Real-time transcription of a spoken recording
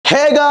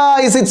Hey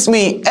guys, it's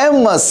me,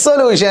 MS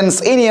Solutions.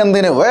 ഇനി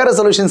എന്തിന് വേറെ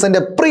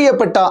സൊല്യൂഷൻസിന്റെ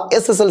പ്രിയപ്പെട്ട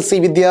SSLC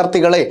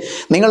വിദ്യാർത്ഥികളെ,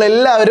 നിങ്ങൾ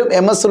എല്ലാവരും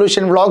MS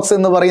Solution Vlogs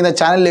എന്ന് പറയുന്ന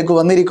ചാനലിലേക്ക്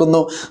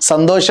വന്നിരിക്കുന്നു.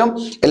 സന്തോഷം.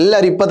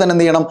 എല്ലാവരും ഇപ്പോൾ തന്നെ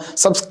എന്ത് ചെയ്യണം?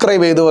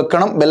 സബ്സ്ക്രൈബ് ചെയ്ത്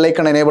വെക്കണം, ബെൽ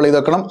ഐക്കൺ എനേബിൾ ചെയ്ത്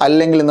വെക്കണം,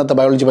 അല്ലെങ്കിൽ ഇന്നത്തെ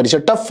ബയോളജി പരീക്ഷ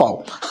ടഫ് ആവും.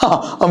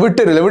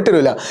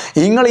 വിട്ടിരില്ല.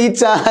 നിങ്ങൾ ഈ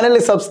ചാനൽ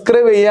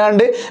സബ്സ്ക്രൈബ്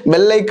ചെയ്യാണ്ട്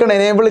ബെൽ ഐക്കൺ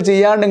എനേബിൾ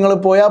ചെയ്യാണ്ട് നിങ്ങൾ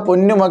പോയാൽ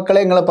പൊന്നു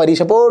മക്കളെ നിങ്ങളെ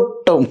പരീക്ഷ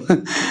പോട്ടും.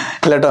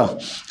 അല്ല കേട്ടോ,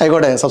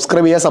 ആയിക്കോട്ടെ.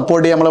 സബ്സ്ക്രൈബ് ചെയ്യുക,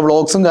 സപ്പോർട്ട് ചെയ്യുക. നമ്മളെ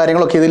വ്ളോഗ്സും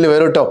കാര്യങ്ങളൊക്കെ ഇതിൽ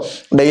വരും കേട്ടോ.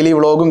 ഡെയിലി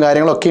വ്ളോഗും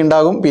കാര്യങ്ങളൊക്കെ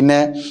ഉണ്ടാകും. പിന്നെ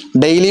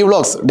ഡെയിലി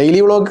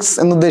വ്ളോഗ്സ്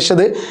എന്ന്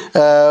ഉദ്ദേശിച്ചത്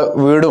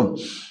വീടും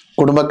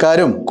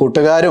കുടുംബക്കാരും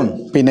കൂട്ടുകാരും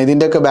പിന്നെ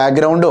ഇതിൻ്റെയൊക്കെ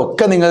ബാക്ക്ഗ്രൗണ്ടും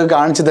ഒക്കെ നിങ്ങൾക്ക്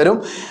കാണിച്ചു തരും.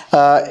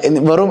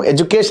 വെറും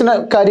എഡ്യൂക്കേഷൻ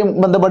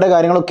ബന്ധപ്പെട്ട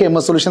കാര്യങ്ങളൊക്കെ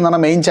MS Solution എന്ന്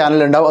പറഞ്ഞ മെയിൻ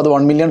ചാനൽ ഉണ്ടാവും. അത്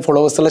 1 million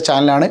ഫോളോവേഴ്സ് ഉള്ള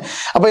ചാനലാണ്.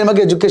 അപ്പോൾ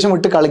നമുക്ക് എഡ്യൂക്കേഷൻ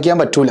വിട്ട് കളിക്കാൻ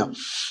പറ്റൂല.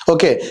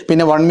 ഓക്കെ,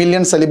 പിന്നെ 1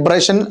 million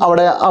സെലിബ്രേഷൻ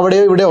അവിടെ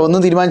ഇവിടെ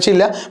ഒന്നും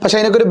തീരുമാനിച്ചില്ല. പക്ഷെ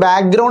അതിനൊക്കെ ഒരു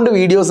ബാക്ക്ഗ്രൗണ്ട്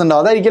വീഡിയോസ്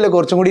ഉണ്ടാവും. അതായിരിക്കില്ല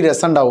കുറച്ചും കൂടി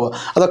രസം ഉണ്ടാവുക.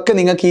 അതൊക്കെ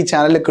നിങ്ങൾക്ക് ഈ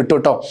ചാനലിൽ കിട്ടും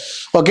കേട്ടോ.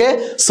 ഓക്കെ,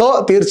 സോ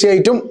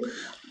തീർച്ചയായിട്ടും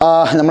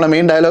നമ്മളെ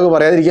മെയിൻ ഡയലോഗ്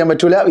പറയാതിരിക്കാൻ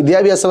പറ്റൂല.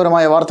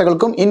 വിദ്യാഭ്യാസപരമായ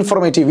വാർത്തകൾക്കും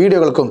ഇൻഫോർമേറ്റീവ്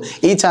വീഡിയോകൾക്കും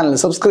ഈ ചാനൽ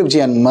സബ്സ്ക്രൈബ്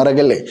ചെയ്യാൻ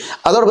മറക്കല്ലേ.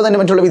 അതോടൊപ്പം തന്നെ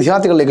മറ്റുള്ള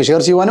വിദ്യാർത്ഥികളിലേക്ക്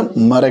ഷെയർ ചെയ്യുവാനും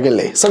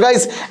മറക്കല്ലേ. സോ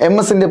ഗൈസ്,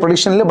 MS-ന്റെ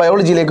പ്രൊഡിക്ഷനിൽ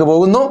ബയോളജിയിലേക്ക്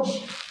പോകുന്നു.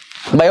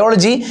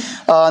 ബയോളജി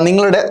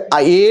നിങ്ങളുടെ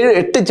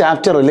 7-8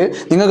 ചാപ്റ്ററിൽ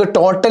നിങ്ങൾക്ക്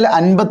ടോട്ടൽ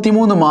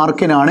 53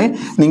 മാർക്കിനാണ്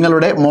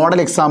നിങ്ങളുടെ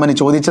മോഡൽ എക്സാമിന്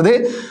ചോദിച്ചത്.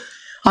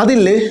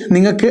 അതിൽ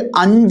നിങ്ങൾക്ക്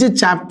 5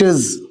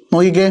 ചാപ്റ്റേഴ്സ്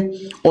നോക്കിക്കേ.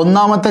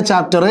 ഒന്നാമത്തെ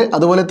ചാപ്റ്റർ,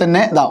 അതുപോലെ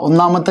തന്നെ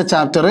ഒന്നാമത്തെ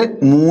ചാപ്റ്റർ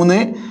 3,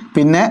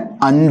 പിന്നെ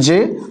 5,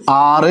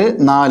 6,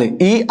 4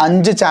 ഈ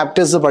 5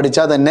 ചാപ്റ്റേഴ്സ്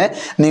പഠിച്ചാൽ തന്നെ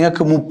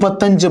നിങ്ങൾക്ക്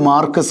 35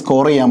 മാർക്ക്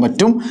സ്കോർ ചെയ്യാൻ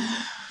പറ്റും.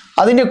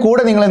 അതിൻ്റെ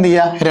കൂടെ നിങ്ങൾ എന്ത്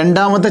ചെയ്യുക,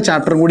 രണ്ടാമത്തെ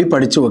ചാപ്റ്റർ കൂടി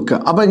പഠിച്ചു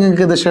വെക്കുക. അപ്പോൾ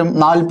നിങ്ങൾക്ക് ഏകദേശം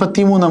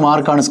 43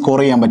 മാർക്കാണ് സ്കോർ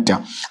ചെയ്യാൻ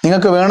പറ്റുക.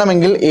 നിങ്ങൾക്ക്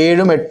വേണമെങ്കിൽ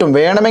 7ഉം 8ഉം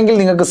വേണമെങ്കിൽ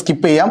നിങ്ങൾക്ക്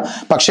സ്കിപ്പ് ചെയ്യാം.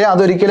 പക്ഷേ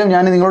അതൊരിക്കലും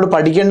ഞാൻ നിങ്ങളോട്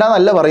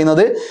പഠിക്കേണ്ടെന്നല്ല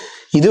പറയുന്നത്.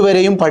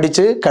 ഇതുവരെയും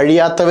പഠിച്ച്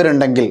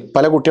കഴിയാത്തവരുണ്ടെങ്കിൽ,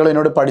 പല കുട്ടികളും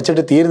എന്നോട്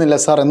പഠിച്ചിട്ട് തീരുന്നില്ല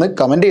സാർ എന്ന്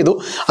കമൻറ്റ് ചെയ്തു.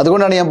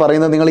 അതുകൊണ്ടാണ് ഞാൻ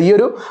പറയുന്നത്, നിങ്ങൾ ഈ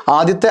ഒരു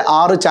ആദ്യത്തെ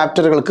 6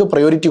 ചാപ്റ്ററുകൾക്ക്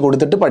പ്രയോറിറ്റി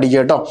കൊടുത്തിട്ട്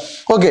പഠിക്കുക കേട്ടോ.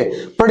 Okay,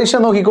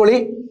 prediction നോക്കിക്കോളി.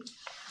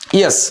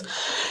 യെസ്,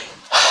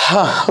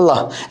 അല്ല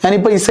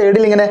ഞാനിപ്പോൾ ഈ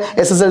സൈഡിൽ ഇങ്ങനെ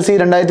SSLC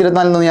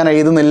 2024 ഞാൻ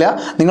എഴുതുന്നില്ല.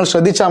 നിങ്ങൾ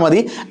ശ്രദ്ധിച്ചാൽ മതി.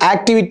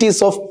 ആക്ടിവിറ്റീസ്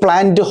ഓഫ്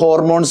പ്ലാന്റ്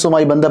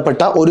ഹോർമോൺസുമായി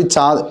ബന്ധപ്പെട്ട ഒരു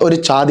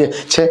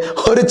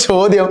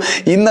ചോദ്യം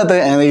ഇന്നത്തെ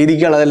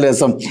ഇരിക്കാനുള്ള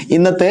രസം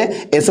ഇന്നത്തെ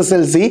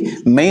SSLC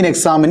മെയിൻ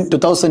എക്സാമിൻ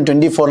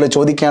 2024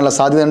 ചോദിക്കാനുള്ള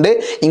സാധ്യതയുണ്ട്.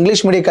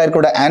 ഇംഗ്ലീഷ്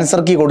മീഡിയക്കാർക്കൂടെ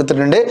ആൻസർ കീ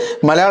കൊടുത്തിട്ടുണ്ട്.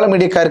 മലയാളം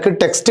മീഡിയക്കാർക്ക്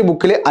ടെക്സ്റ്റ്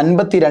ബുക്കിൽ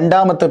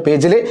 52ാമത്തെ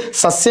പേജിൽ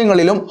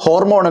സസ്യങ്ങളിലും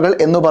ഹോർമോണുകൾ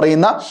എന്ന്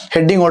പറയുന്ന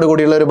ഹെഡിങ്ങോട്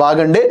കൂടിയുള്ള ഒരു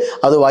ഭാഗമുണ്ട്.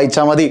 അത്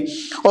വായിച്ചാൽ മതി.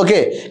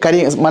 ഓക്കെ,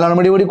 മലയാളം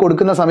മീഡിയം കൂടി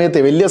കൊടുക്കുന്ന സമയത്ത്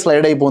വലിയ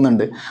സ്ലൈഡായി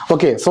പോകുന്നുണ്ട്.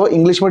 ഓക്കെ, സോ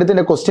ഇംഗ്ലീഷ്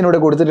മീഡിയത്തിൻ്റെ ക്വസ്റ്റ്യൻ ഇവിടെ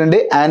കൊടുത്തിട്ടുണ്ട്,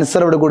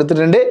 ആൻസർ ഇവിടെ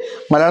കൊടുത്തിട്ടുണ്ട്.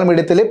 മലയാളം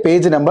മീഡിയത്തിൽ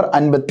പേജ് നമ്പർ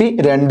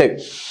 52.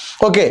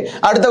 ഓക്കെ,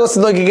 അടുത്ത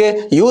ക്വസ്റ്റ്യൻ നോക്കിക്കേ.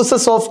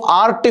 Uses of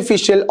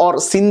artificial or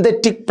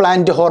synthetic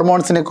plant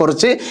ഹോർമോൺസിനെ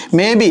കുറിച്ച്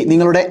മേ ബി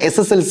നിങ്ങളുടെ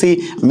SSLC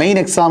മെയിൻ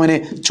എക്സാമിന്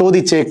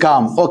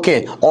ചോദിച്ചേക്കാം. ഓക്കെ,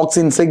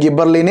 ഓക്സിൻസ്,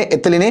 ഗിബർലിന്,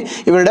 എത്തലിന്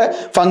ഇവരുടെ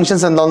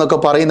ഫങ്ഷൻസ് എന്താണെന്നൊക്കെ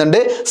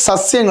പറയുന്നുണ്ട്.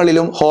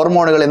 സസ്യങ്ങളിലും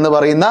ഹോർമോണുകൾ എന്ന്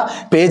പറയുന്ന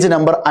പേജ്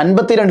നമ്പർ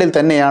 52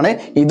 തന്നെയാണ്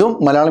ഇതും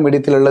മലയാളം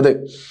മീഡിയത്തിലുള്ളത്.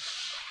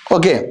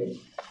 ഓക്കെ,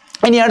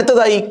 ഇനി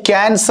അടുത്തതായി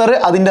ക്യാൻസർ,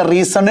 അതിൻ്റെ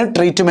reason,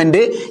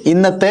 treatment.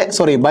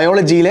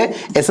 ബയോളജിയിലെ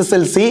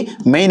SSLC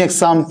main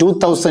exam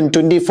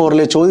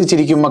 2024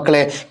 ചോദിച്ചിരിക്കും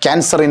മക്കളെ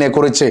ക്യാൻസറിനെ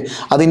കുറിച്ച്.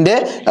 അതിൻ്റെ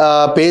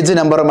പേജ്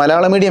നമ്പർ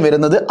മലയാളം മീഡിയം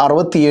വരുന്നത്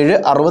 67,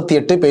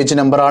 68 പേജ്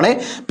നമ്പറാണ്.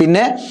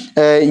 പിന്നെ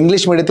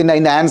ഇംഗ്ലീഷ് മീഡിയത്തിൻ്റെ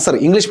അതിൻ്റെ ആൻസർ,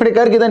 ഇംഗ്ലീഷ്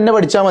മീഡിയക്കാർക്ക് ഇത് തന്നെ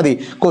പഠിച്ചാൽ മതി.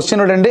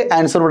 ക്വസ്റ്റ്യൻ ഇവിടെ ഉണ്ട്,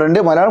 ആൻസർ ഇവിടെ ഉണ്ട്.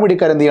 മലയാളം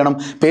മീഡിയക്കാർ എന്ത് ചെയ്യണം,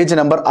 പേജ്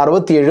നമ്പർ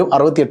 67ഉം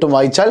 68ഉം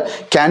വായിച്ചാൽ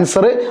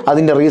ക്യാൻസർ,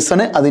 അതിൻ്റെ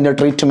റീസൺ, അതിൻ്റെ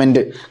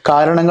ട്രീറ്റ്മെൻറ്റ്,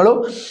 കാരണങ്ങളും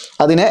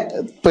അതിനെ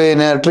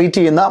പിന്നെ ട്രീറ്റ്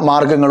ചെയ്യുന്ന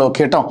മാർഗങ്ങളും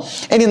ഒക്കെ കേട്ടോ.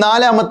 ഇനി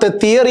 4ാമത്തെ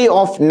theory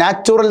of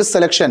natural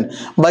selection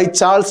by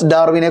Charles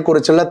ഡാർവിനെ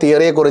കുറിച്ചുള്ള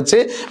തിയറിയെ കുറിച്ച്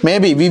മേ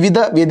ബി വിവിധ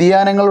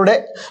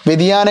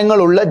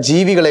വ്യതിയാനങ്ങളുള്ള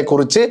ജീവികളെ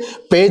കുറിച്ച്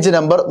പേജ്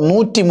നമ്പർ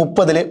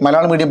 130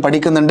 മലയാളം മീഡിയം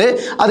പഠിക്കുന്നുണ്ട്.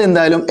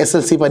 അതെന്തായാലും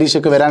SSLC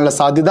പരീക്ഷയ്ക്ക് വരാനുള്ള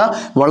സാധ്യത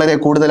വളരെ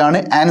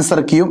കൂടുതലാണ്.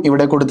 ആൻസർ കീയും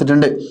ഇവിടെ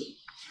കൊടുത്തിട്ടുണ്ട്.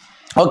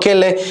 ഓക്കെ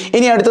അല്ലേ.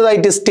 ഇനി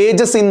അടുത്തതായിട്ട്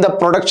stages in the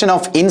production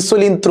of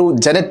insulin through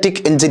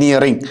genetic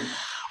engineering.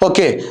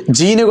 Okay,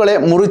 ജീനുകളെ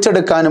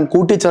മുറിച്ചെടുക്കാനും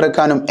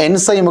കൂട്ടിച്ചേർക്കാനും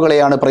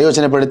എൻസൈമുകളെയാണ്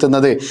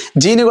പ്രയോജനപ്പെടുത്തുന്നത്.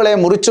 ജീനുകളെ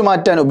മുറിച്ചു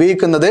മാറ്റാൻ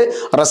ഉപയോഗിക്കുന്നത്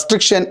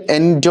റെസ്ട്രിക്ഷൻ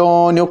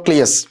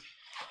എൻഡോന്യൂക്ലിയസ്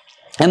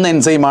എന്ന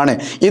എൻസൈമാണ്.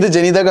 ഇത്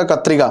ജനിതക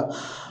കത്രിക,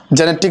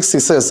 ജനറ്റിക്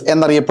സിസേഴ്സ്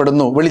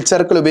എന്നറിയപ്പെടുന്നു.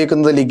 വെളിച്ചേർക്കൽ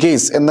ഉപയോഗിക്കുന്നത്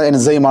ലിഗേസ് എന്ന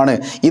എൻസൈമാണ്.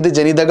 ഇത്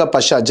ജനിതക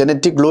പശ,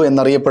 ജനറ്റിക് ഗ്ലൂ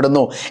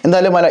എന്നറിയപ്പെടുന്നു.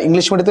 എന്തായാലും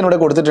ഇംഗ്ലീഷ് മീഡിയത്തിനൂടെ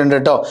കൊടുത്തിട്ടുണ്ട്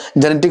കേട്ടോ.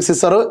 Genetic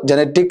scissor,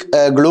 genetic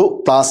glue,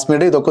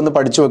 plasmid, ഇതൊക്കെ ഒന്ന്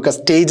പഠിച്ചു വെക്കുക.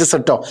 സ്റ്റേജസ്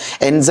കേട്ടോ.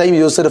 Enzyme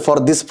used for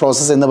this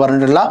process എന്ന്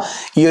പറഞ്ഞിട്ടുള്ള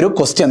ഈ ഒരു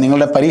ക്വസ്റ്റ്യൻ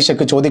നിങ്ങളുടെ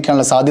പരീക്ഷയ്ക്ക്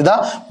ചോദിക്കാനുള്ള സാധ്യത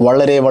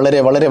വളരെ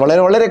വളരെ വളരെ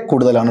വളരെ വളരെ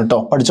കൂടുതലാണ്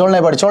കേട്ടോ.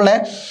 പഠിച്ചോളണേ.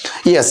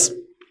 യെസ്,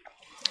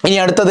 ഇനി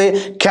അടുത്തത്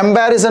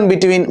comparison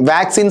between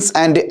vaccines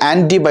and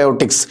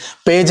antibiotics.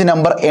 Page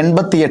number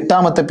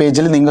 88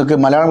 പേജിൽ നിങ്ങൾക്ക്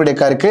മലയാളം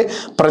മീഡിയക്കാർക്ക്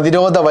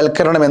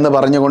പ്രതിരോധവൽക്കരണം എന്ന്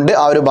പറഞ്ഞുകൊണ്ട്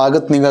ആ ഒരു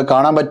ഭാഗത്ത് നിങ്ങൾക്ക്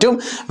കാണാൻ പറ്റും.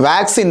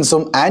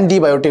 വാക്സിൻസും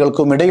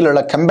ആൻറ്റിബയോട്ടികൾക്കും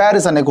ഇടയിലുള്ള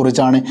കമ്പാരിസനെ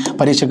കുറിച്ചാണ്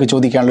പരീക്ഷയ്ക്ക്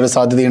ചോദിക്കാനുള്ള ഒരു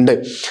സാധ്യതയുണ്ട്.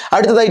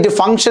 അടുത്തതായിട്ട്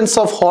functions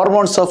of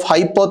hormones of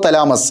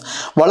hypothalamus,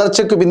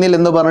 വളർച്ചയ്ക്ക് പിന്നിൽ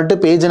എന്ന് പറഞ്ഞിട്ട്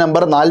പേജ്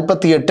നമ്പർ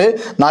 48,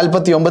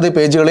 49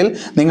 പേജുകളിൽ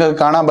നിങ്ങൾക്ക്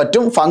കാണാൻ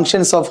പറ്റും.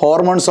 Functions of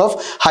hormones of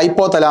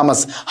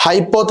hypothalamus,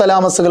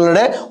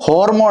 ഹൈപ്പോതലാമസുകളുടെ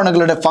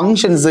ഹോർമോണുകളുടെ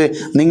functions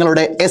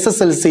നിങ്ങളുടെ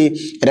SSLC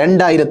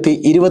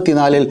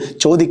 2024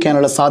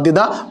 ചോദിക്കാനുള്ള സാധ്യത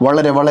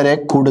വളരെ വളരെ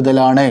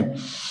കൂടുതലാണ്.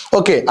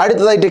 ഓക്കെ,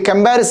 അടുത്തതായിട്ട്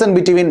comparison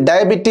between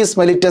diabetes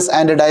mellitus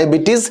and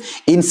diabetes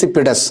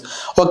insipidus.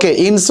 Okay,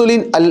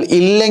 insulin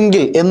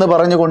ഇല്ലെങ്കിൽ എന്ന്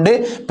പറഞ്ഞുകൊണ്ട്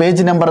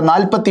പേജ് നമ്പർ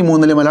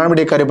 43 മലയാളം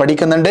മീഡിയക്കാർ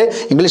പഠിക്കുന്നുണ്ട്.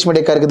 ഇംഗ്ലീഷ്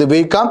മീഡിയക്കാർക്ക് ഇത്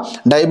ഉപയോഗിക്കാം.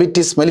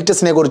 ഡയബറ്റീസ്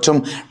മെലിറ്റസിനെ കുറിച്ചും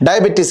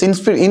ഡയബറ്റീസ്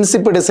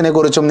ഇൻസിപ്പിഡസിനെ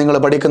കുറിച്ചും നിങ്ങൾ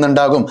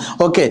പഠിക്കുന്നുണ്ടാകും.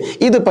 ഓക്കെ,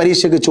 ഇത്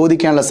പരീക്ഷയ്ക്ക്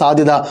ചോദിക്കാനുള്ള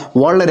സാധ്യത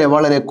വളരെ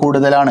വളരെ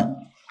കൂടുതലാണ്.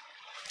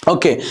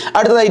 ഓക്കെ,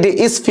 അടുത്തതായിട്ട്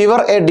is fever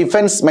A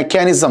defence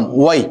mechanism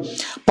Y?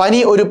 പനി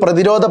ഒരു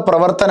പ്രതിരോധ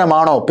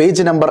പ്രവർത്തനമാണോ?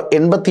 പേജ് നമ്പർ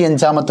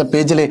 85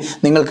 പേജിൽ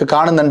നിങ്ങൾക്ക്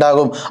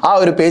കാണുന്നുണ്ടാകും. ആ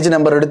ഒരു പേജ്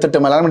നമ്പർ എടുത്തിട്ട്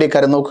മലയാളം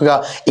മീഡിയക്കാരെ നോക്കുക.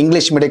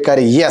 ഇംഗ്ലീഷ് മീഡിയക്കാർ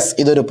യെസ്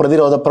ഇതൊരു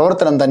പ്രതിരോധ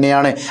പ്രവർത്തനം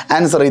തന്നെയാണ്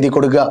ആൻസർ എഴുതി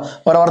കൊടുക്കുക.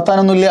 വേറെ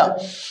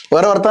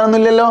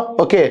വർത്താനൊന്നുമില്ലല്ലോ.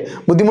 ഓക്കെ,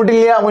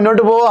 ബുദ്ധിമുട്ടില്ല,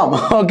 മുന്നോട്ട് പോവാം.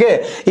 Okay,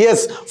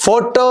 yes,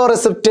 photo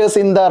receptors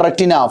in the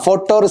retina.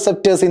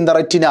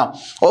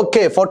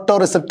 Okay, photo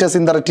receptors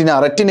in the retina,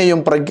 റെറ്റിനയും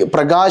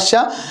പ്രകാശ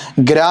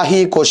ഗ്രാഹി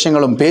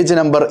കോശങ്ങളും പേജ്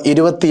നമ്പർ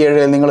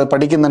 27 നിങ്ങൾ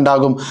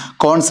പഠിക്കുന്നുണ്ടാകും.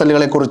 കോൺ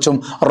സെല്ലുകളെ കുറിച്ചും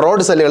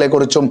റോഡ് സെല്ലുകളെ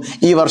കുറിച്ചും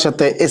ഈ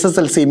വർഷത്തെ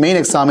SSLC മെയിൻ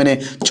എക്സാമിന്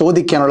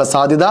ചോദിക്കാനുള്ള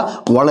സാധ്യത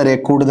വളരെ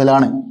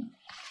കൂടുതലാണ്.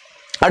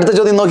 അടുത്ത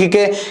ചോദ്യം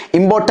നോക്കിക്കേ.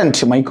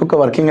 ഇമ്പോർട്ടൻറ്റ്, മൈക്കൊക്കെ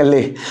വർക്കിംഗ്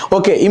അല്ലേ?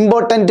 Okay,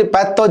 important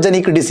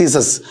pathogenic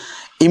diseases,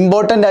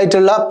 important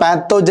ആയിട്ടുള്ള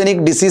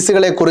പാത്തോജനിക്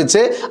ഡിസീസുകളെ കുറിച്ച്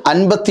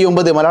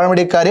 59 മലയാളം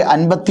മീഡിയക്കാർ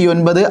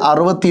 59,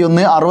 61,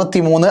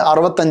 63,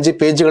 65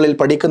 പേജുകളിൽ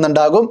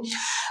പഠിക്കുന്നുണ്ടാകും.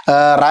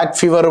 റാറ്റ്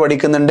ഫീവർ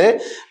പഠിക്കുന്നുണ്ട്,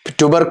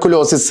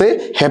 ട്യൂബർക്കുലോസിസ്,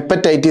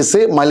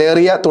 ഹെപ്പറ്റൈറ്റിസ്,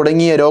 മലേറിയ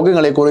തുടങ്ങിയ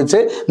രോഗങ്ങളെ കുറിച്ച്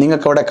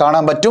നിങ്ങൾക്ക് അവിടെ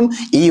കാണാൻ പറ്റും.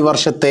 ഈ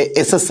വർഷത്തെ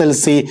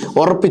SSLC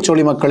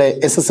ഉറപ്പിച്ചോളി മക്കളെ,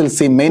 SSLC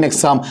മെയിൻ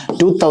എക്സാം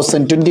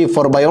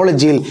 2024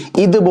 ബയോളജിയിൽ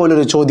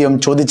ഇതുപോലൊരു ചോദ്യം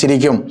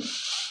ചോദിച്ചിരിക്കും.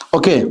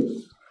 ഓക്കെ,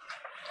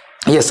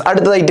 യെസ്,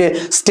 അടുത്തതായിട്ട്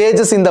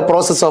stages in the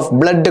process of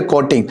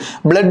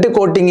blood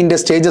കോട്ടിങ്ങിൻ്റെ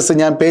stages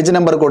ഞാൻ പേജ്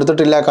നമ്പർ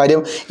കൊടുത്തിട്ടില്ല.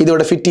 കാര്യം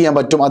ഇതിവിടെ ഫിറ്റ് ചെയ്യാൻ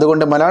പറ്റും.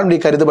 അതുകൊണ്ട് മലയാളം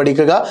മീഡിയക്കാർ ഇത്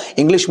പഠിക്കുക,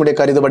 ഇംഗ്ലീഷ്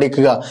മീഡിയക്കാർ ഇത്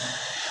പഠിക്കുക.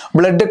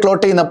 ബ്ലഡ്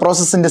ക്ലോട്ട് ചെയ്യുന്ന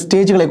പ്രോസസ്സിൻ്റെ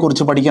സ്റ്റേജുകളെ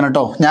കുറിച്ച് പഠിക്കണം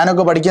കേട്ടോ.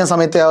 ഞാനൊക്കെ പഠിക്കുന്ന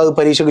സമയത്ത് അത്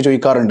പരീക്ഷയ്ക്ക്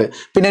ചോദിക്കാറുണ്ട്.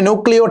 പിന്നെ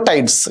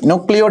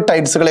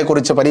ന്യൂക്ലിയോടൈഡ്സുകളെ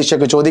കുറിച്ച്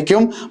പരീക്ഷയ്ക്ക്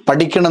ചോദിക്കും.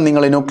 പഠിക്കണം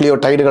നിങ്ങൾ,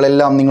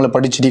 ന്യൂക്ലിയോടൈഡുകളെല്ലാം നിങ്ങൾ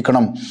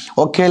പഠിച്ചിരിക്കണം.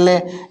 ഓക്കെ അല്ലേ?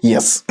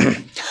 യെസ്.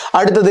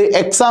 അടുത്തത്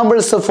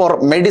examples for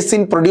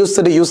medicine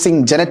produced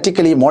using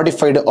genetically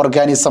modified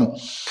organism.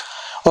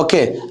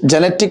 Okay,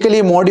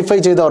 genetically modify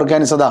ചെയ്ത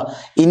ഓർഗാനിസം അതാ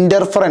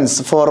interference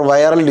four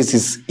viral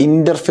disease,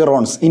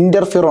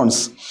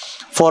 ഇന്റർഫിറോൺസ്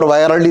four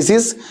viral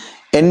disease,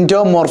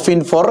 എൻഡോമോർഫിൻ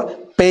four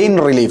pain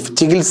relief,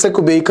 ചികിത്സക്ക്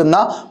ഉപയോഗിക്കുന്ന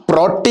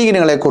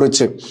പ്രോട്ടീനുകളെ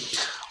കുറിച്ച്.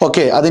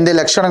 ഓക്കെ, അതിൻ്റെ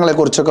ലക്ഷണങ്ങളെ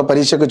കുറിച്ചൊക്കെ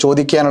പരീക്ഷയ്ക്ക്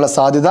ചോദിക്കാനുള്ള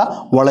സാധ്യത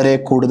വളരെ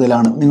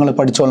കൂടുതലാണ്. നിങ്ങൾ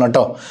പഠിച്ചോളണം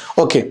കേട്ടോ.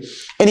 ഓക്കെ,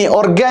 ഇനി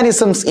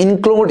organisms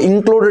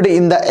included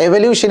in the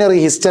evolutionary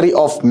history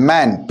of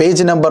man,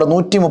 page number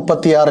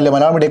 136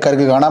 Malayalam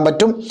മീഡിയക്കാർക്ക് കാണാൻ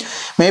പറ്റും.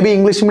 മേ ബി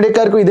ഇംഗ്ലീഷ്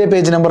മീഡിയക്കാർക്കും ഇതേ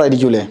പേജ് നമ്പർ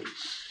ആയിരിക്കൂലേ?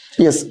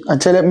 യെസ്,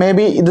 ചില മേ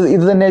ബി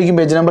ഇത് തന്നെ ആയിരിക്കും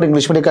പേജ് നമ്പർ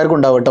ഇംഗ്ലീഷ് മീഡിയക്കാർക്കും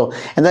ഉണ്ടാവും കേട്ടോ.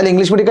 എന്തായാലും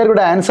ഇംഗ്ലീഷ്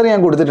മീഡിയക്കാർക്കൂടെ ആൻസർ ഞാൻ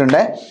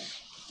കൊടുത്തിട്ടുണ്ട്.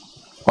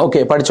 ഓക്കെ,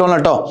 പഠിച്ചോളണം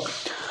കേട്ടോ.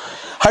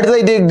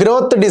 അടുത്തതായിട്ട്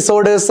ഗ്രോത്ത്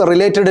ഡിസോർഡേഴ്സ്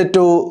റിലേറ്റഡ്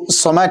ടു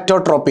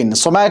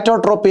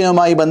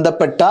സൊമാറ്റോട്രോപ്പിനുമായി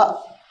ബന്ധപ്പെട്ട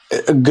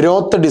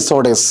ഗ്രോത്ത്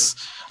ഡിസോർഡേഴ്സ്,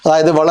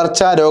 അതായത്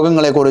വളർച്ചാ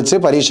രോഗങ്ങളെ കുറിച്ച്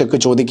പരീക്ഷയ്ക്ക്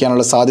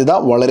ചോദിക്കാനുള്ള സാധ്യത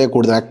വളരെ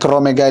കൂടുതൽ.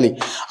 അക്രോമെഗാലി,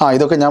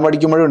 ഇതൊക്കെ ഞാൻ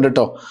പഠിക്കുമ്പോഴും ഉണ്ട്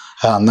കേട്ടോ.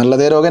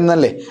 നല്ലതേ രോഗം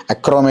എന്നല്ലേ,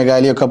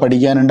 അക്രോമെഗാലി ഒക്കെ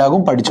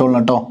പഠിക്കാനുണ്ടാകും,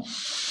 പഠിച്ചോളണം കേട്ടോ.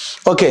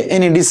 ഓക്കെ,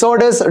 ഇനി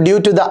disorders due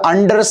to the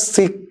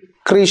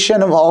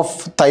secretion of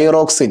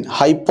thyroxine,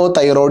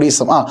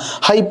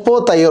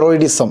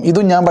 hypothyroidism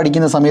ഇതും ഞാൻ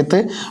പഠിക്കുന്ന സമയത്ത്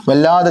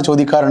വല്ലാതെ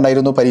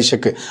ചോദിക്കാറുണ്ടായിരുന്നു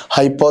പരീക്ഷയ്ക്ക്,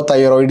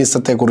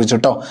 ഹൈപ്പോതൈറോയിഡിസത്തെ കുറിച്ച്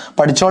കേട്ടോ.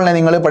 പഠിച്ചോളണേ,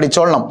 നിങ്ങൾ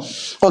പഠിച്ചോളണം.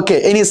 ഓക്കെ,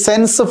 ഇനി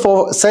sense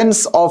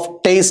of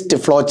taste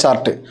flow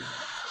chart,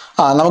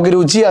 നമുക്ക്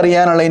രുചി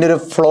അറിയാനുള്ള ഇതിൻ്റെ ഒരു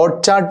ഫ്ലോ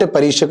ചാർട്ട്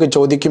പരീക്ഷയ്ക്ക്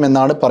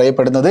ചോദിക്കുമെന്നാണ്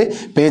പറയപ്പെടുന്നത്.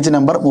 പേജ്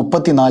നമ്പർ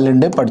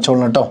 34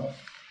 പഠിച്ചോളണം കേട്ടോ.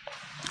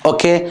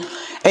 ഓക്കെ,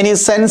 ഇനി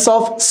sense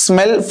of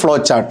smell flow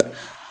chart,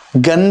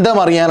 ഗന്ധം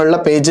അറിയാനുള്ള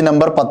പേജ്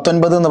നമ്പർ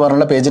 19 എന്ന്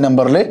പറഞ്ഞുള്ള പേജ്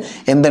നമ്പറിൽ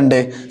എന്തുണ്ട്,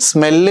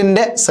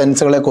 സ്മെല്ലിൻ്റെ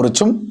സെൻസുകളെ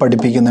കുറിച്ചും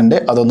പഠിപ്പിക്കുന്നുണ്ട്.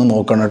 അതൊന്ന്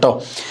നോക്കണം കേട്ടോ.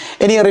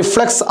 ഇനി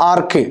റിഫ്ലക്സ്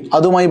ആർക്ക്,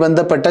 അതുമായി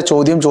ബന്ധപ്പെട്ട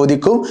ചോദ്യം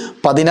ചോദിക്കും.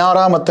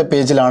 16ാമത്തെ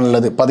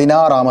പേജിലാണുള്ളത്.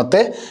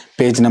 16ാമത്തെ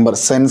page number.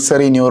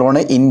 Sensory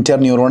neuron, Inter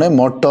neuron,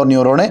 motor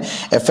neuron,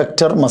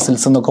 effector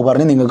muscles എന്നൊക്കെ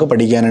പറഞ്ഞ് നിങ്ങൾക്ക്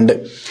പഠിക്കാനുണ്ട്.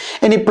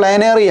 ഇനി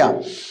planaria,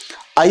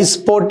 I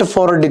spot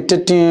four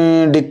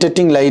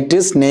detecting light,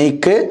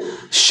 snake,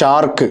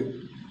 shark,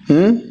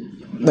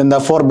 എന്താ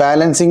ഫോർ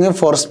ബാലൻസിങ്,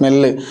 ഫോർ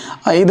സ്മെല്ല്,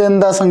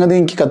 ഇതെന്താ സംഗതി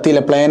എനിക്ക്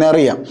കത്തിയില്ല.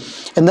 പ്ലാനറിയ.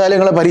 എന്തായാലും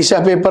നിങ്ങളെ പരീക്ഷാ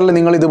പേപ്പറിൽ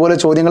നിങ്ങൾ ഇതുപോലെ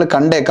ചോദ്യങ്ങൾ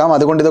കണ്ടേക്കാം.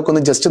 അതുകൊണ്ട് ഇതൊക്കെ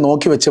ഒന്ന് ജസ്റ്റ്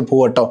നോക്കി വെച്ച്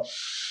പോകട്ടോ.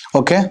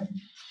 ഓക്കെ,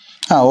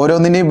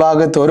 ഓരോന്നിൻ്റെയും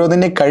ഭാഗത്ത്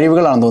ഓരോന്നിൻ്റെയും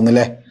കഴിവുകളാണെന്ന്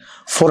തോന്നുന്നില്ലേ.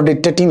 Four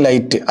detecting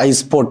light I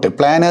spot,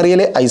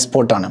 പ്ലാനറിയൽ I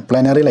സ്പോട്ടാണ്,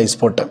 പ്ലാനറിയൽ ഐ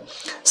സ്പോട്ട്.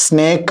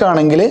 സ്നേക്ക്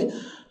ആണെങ്കിൽ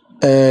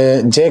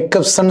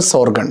ജേക്കബ്സൺസ്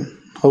ഓർഗൺ.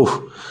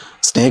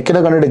 സ്നേക്കിനെ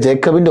കണ്ടിട്ട്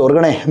ജേക്കബിൻ്റെ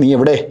ഓർഗണേ നീ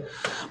എവിടെ.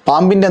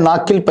 പാമ്പിൻ്റെ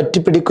നാക്കിൽ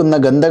പറ്റിപ്പിടിക്കുന്ന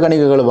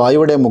ഗന്ധകണികകൾ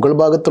വായുവിടെ മുകൾ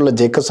ഭാഗത്തുള്ള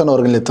ജേക്കബ്സൺ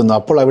ഓർഗനിൽ എത്തുന്നു.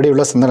 അപ്പോൾ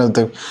അവിടെയുള്ള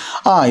സന്ദർഭത്തിൽ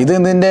ഇത്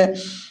ഇതിൻ്റെ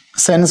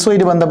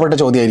സെൻസുമായിട്ട് ബന്ധപ്പെട്ട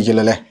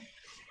ചോദ്യമായിരിക്കുമല്ലോ അല്ലേ.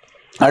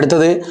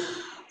 അടുത്തത്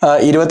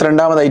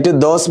 22ാമതായിട്ട്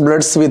those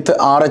bloods with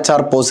RH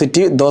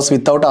positive, those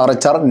without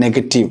RH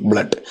negative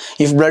blood.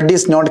 If blood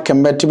is not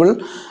compatible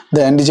the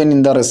antigen in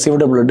the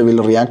received blood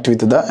will react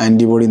with the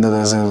antibody in the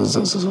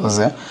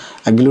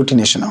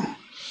agglutination.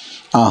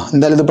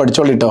 എന്തായാലും ഇത്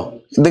പഠിച്ചോളിട്ടോ.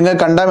 ഇത് നിങ്ങൾ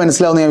കണ്ടാൽ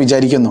മനസ്സിലാവുമെന്ന് ഞാൻ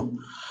വിചാരിക്കുന്നു.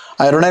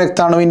 അരുണ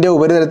രക്താണുവിൻ്റെ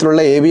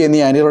ഉപരിതലത്തിലുള്ള AB എന്നീ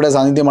ആന്റികളുടെ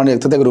സാന്നിധ്യമാണ്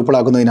രക്തത്തെ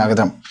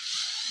ഗ്രൂപ്പുകളാക്കുന്നതിനാകതം.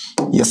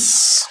 യെസ്.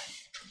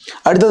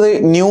 അടുത്തത്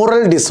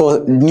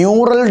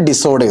ന്യൂറൽ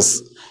ഡിസോർഡേഴ്സ്,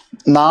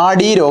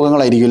 നാഡീ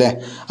രോഗങ്ങളായിരിക്കും അല്ലേ.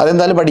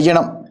 അതെന്തായാലും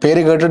പഠിക്കണം.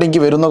 പേര് കേട്ടിട്ട്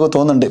എനിക്ക് വരുന്നൊക്കെ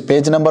തോന്നുന്നുണ്ട്.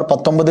 പേജ് നമ്പർ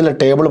 19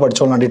 ടേബിൾ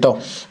പഠിച്ചോളാം കേട്ടോ.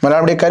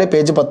 മലയാളം മീഡിയക്കാർ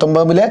പേജ്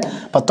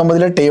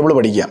 19 ടേബിൾ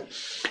പഠിക്കുക.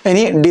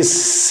 ഇനി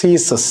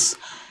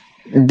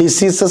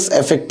diseases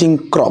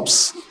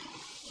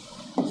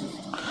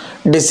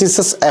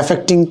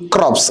affecting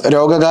crops,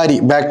 രോഗകാരി,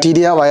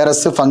 bacteria,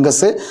 virus,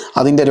 fungus,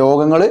 അതിൻ്റെ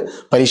രോഗങ്ങൾ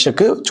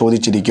പരീക്ഷയ്ക്ക്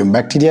ചോദിച്ചിരിക്കും.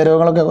 ബാക്ടീരിയ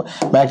രോഗങ്ങളൊക്കെ,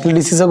 ബാക്ടീരിയൽ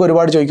ഡിസീസൊക്കെ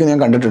ഒരുപാട് ചോദിക്കുന്നത്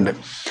ഞാൻ കണ്ടിട്ടുണ്ട്.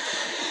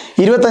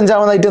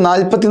 25ാമതായിട്ട്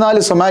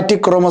 44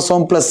 somatic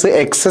chromosome plus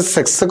excess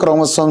sex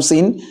chromosomes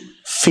in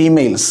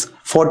females,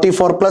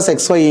 44 plus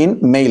XY in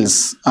males.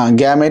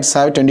 Gametes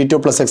have 22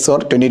 plus X or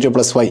 22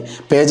 plus Y.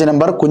 Page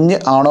number കുഞ്ഞ്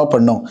ആണോ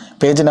പെണ്ണോ,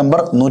 page number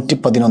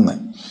 111.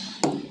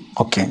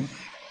 Okay.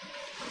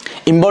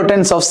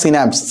 Importance of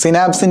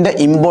സിനാപ്സിൻ്റെ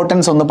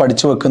importance ഒന്ന്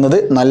പഠിച്ചു വെക്കുന്നത്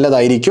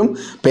നല്ലതായിരിക്കും.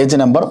 പേജ്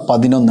നമ്പർ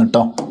 11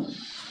 കേട്ടോ.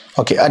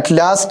 Okay. At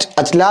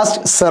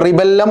last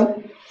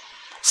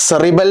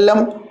cerebellum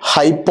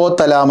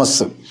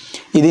hypothalamus,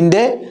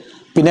 ഇതിൻ്റെ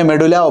പിന്നെ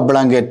മെഡുല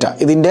ഒബ്ലാങ്കേറ്റ,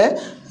 ഇതിൻ്റെ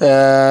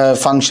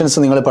ഫങ്ഷൻസ്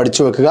നിങ്ങൾ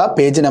പഠിച്ചു വെക്കുക.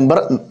 പേജ് നമ്പർ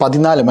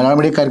 14, മലയാളം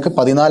മീഡിയക്കാർക്ക്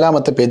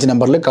 14ാമത്തെ പേജ്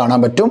നമ്പറിൽ കാണാൻ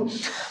പറ്റും.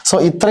 സോ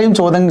ഇത്രയും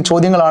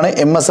ചോദ്യങ്ങളാണ്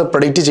MS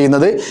പ്രഡിക്റ്റ്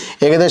ചെയ്യുന്നത്.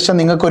 ഏകദേശം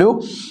നിങ്ങൾക്കൊരു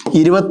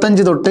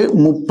 25 തൊട്ട്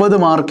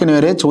 30 മാർക്കിന്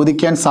വരെ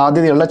ചോദിക്കാൻ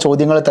സാധ്യതയുള്ള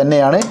ചോദ്യങ്ങൾ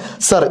തന്നെയാണ്.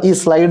 സർ ഈ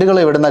സ്ലൈഡുകൾ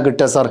എവിടെ നിന്നാണ്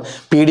കിട്ടുക സർ?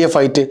 PDF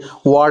ആയിട്ട്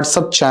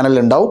വാട്സപ്പ് ചാനൽ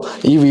ഉണ്ടാവും.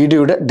 ഈ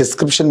വീഡിയോയുടെ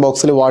ഡിസ്ക്രിപ്ഷൻ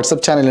ബോക്സിൽ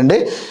വാട്സപ്പ് ചാനലുണ്ട്.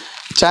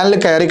 ചാനൽ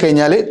കയറി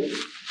കഴിഞ്ഞാൽ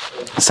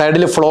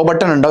സൈഡിൽ ഫോളോ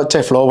ബട്ടൺ ഉണ്ടാവും.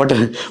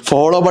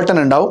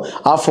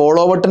 ആ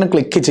ഫോളോ ബട്ടൺ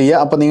ക്ലിക്ക് ചെയ്യുക.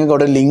 അപ്പോൾ നിങ്ങൾക്ക്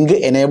അവിടെ ലിങ്ക്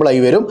എനേബിൾ ആയി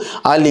വരും.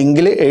 ആ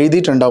ലിങ്കിൽ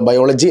എഴുതിയിട്ടുണ്ടാവും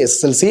biology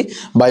SSLC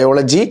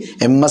biology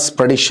MS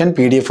prediction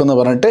PDF എന്ന്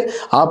പറഞ്ഞിട്ട്.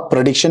 ആ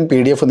പ്രഡിക്ഷൻ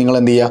PDF നിങ്ങൾ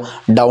എന്ത്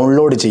ചെയ്യുക,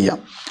 ഡൗൺലോഡ് ചെയ്യാം.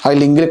 ആ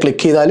ലിങ്കിൽ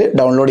ക്ലിക്ക് ചെയ്താൽ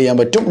ഡൗൺലോഡ് ചെയ്യാൻ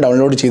പറ്റും.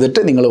 ഡൗൺലോഡ് ചെയ്തിട്ട്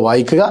നിങ്ങൾ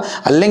വായിക്കുക.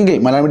 അല്ലെങ്കിൽ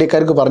മലയാളം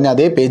മീഡിയക്കാർക്ക് പറഞ്ഞ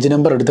അതേ പേജ്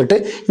നമ്പർ എടുത്തിട്ട്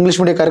ഇംഗ്ലീഷ്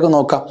മീഡിയക്കാർക്ക്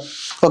നോക്കാം.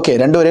 ഓക്കെ.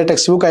 രണ്ടും ഒരേ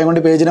ടെക്സ്റ്റ് ബുക്ക്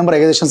ആയതുകൊണ്ട് പേജ് നമ്പർ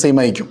ഏകദേശം സെയിം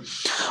ആയിരിക്കും.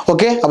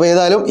 ഓക്കെ. അപ്പോൾ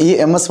ഏതായാലും ഈ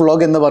MS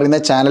വ്ളോഗ് എന്ന് പറയുന്ന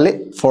ചാനൽ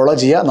ഫോളോ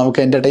ചെയ്യുക. നമുക്ക്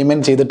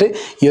എൻ്റർടൈൻമെൻറ്റ് ചെയ്തിട്ട്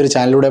ഈ ഒരു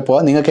ചാനലിലൂടെ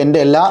പോകാം. നിങ്ങൾക്ക് എൻ്റെ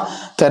എല്ലാ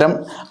തരം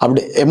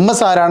MS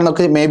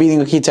ആരാണെന്നൊക്കെ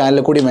നിങ്ങൾക്ക് ഈ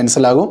ചാനലിൽ കൂടി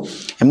മനസ്സിലാകും.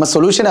 MS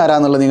സൊല്യൂഷൻ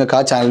ആരാന്നുള്ളത് നിങ്ങൾക്ക്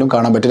ആ ചാനലും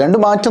കാണാൻ പറ്റും. രണ്ട്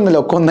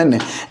മാറ്റമൊന്നുമില്ല, ഒക്കെ ഒന്ന് തന്നെ.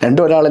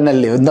 രണ്ടും ഒരാൾ തന്നെ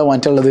അല്ലേ, എന്താ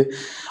മാറ്റമുള്ളത്?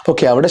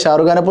 ഓക്കെ. അവിടെ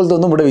ഷാറുഖ് ഖാനെ പോലത്തെ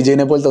ഒന്നും ഇവിടെ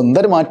വിജയനെ പോലത്തെ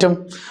എന്തൊരു മാറ്റം,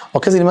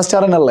 ഒക്കെ സിനിമ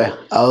സ്റ്റാർ തന്നെയല്ലേ.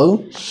 അതും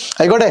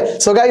ആയിക്കോട്ടെ.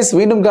 സോ ഗൈസ്,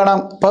 വീണ്ടും കാണാം.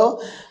 അപ്പോൾ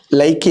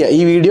ലൈക്ക് ചെയ്യുക,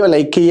 ഈ വീഡിയോ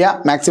ലൈക്ക്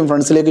ചെയ്യുക, മാക്സിമം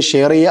ഫ്രണ്ട്സിലേക്ക്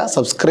ഷെയർ ചെയ്യുക,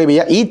 സബ്സ്ക്രൈബ്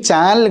ചെയ്യുക. ഈ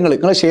ചാനൽ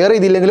നിങ്ങൾ ഷെയർ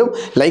ചെയ്തില്ലെങ്കിലും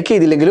ലൈക്ക്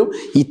ചെയ്തില്ലെങ്കിലും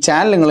ഈ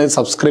ചാനൽ നിങ്ങൾ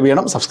സബ്സ്ക്രൈബ്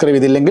ചെയ്യണം. സബ്സ്ക്രൈബ്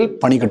ചെയ്തില്ലെങ്കിൽ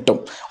പണി കിട്ടും.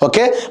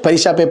 ഓക്കെ.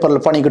 പരീക്ഷാ പേപ്പറിൽ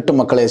പണി കിട്ടും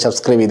മക്കളെ,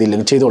 സബ്സ്ക്രൈബ്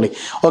ചെയ്തില്ലെങ്കിൽ ചെയ്തോളി.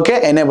 ഓക്കെ.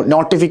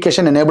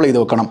 നോട്ടിഫിക്കേഷൻ എനേബിൾ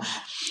ചെയ്ത് വെക്കണം.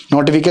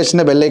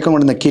 നോട്ടിഫിക്കേഷൻ്റെ ബെല്ലൈക്കൺ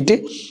കൊണ്ട് നെക്കിയിട്ട്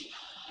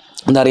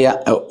എന്താ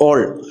പറയുക,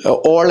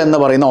 ഓൾ എന്ന്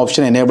പറയുന്ന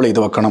ഓപ്ഷൻ എനേബിൾ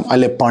ചെയ്ത് വെക്കണം.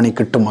 അല്ലെ പണി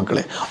കിട്ടും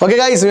മക്കളെ. ഓക്കെ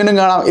ഗൈസ്, വീണ്ടും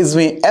കാണാം. It's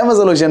me MS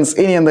solutions.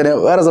 ഇനി എന്തിന്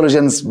വേറെ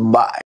സൊല്യൂഷൻസ്. ബൈ.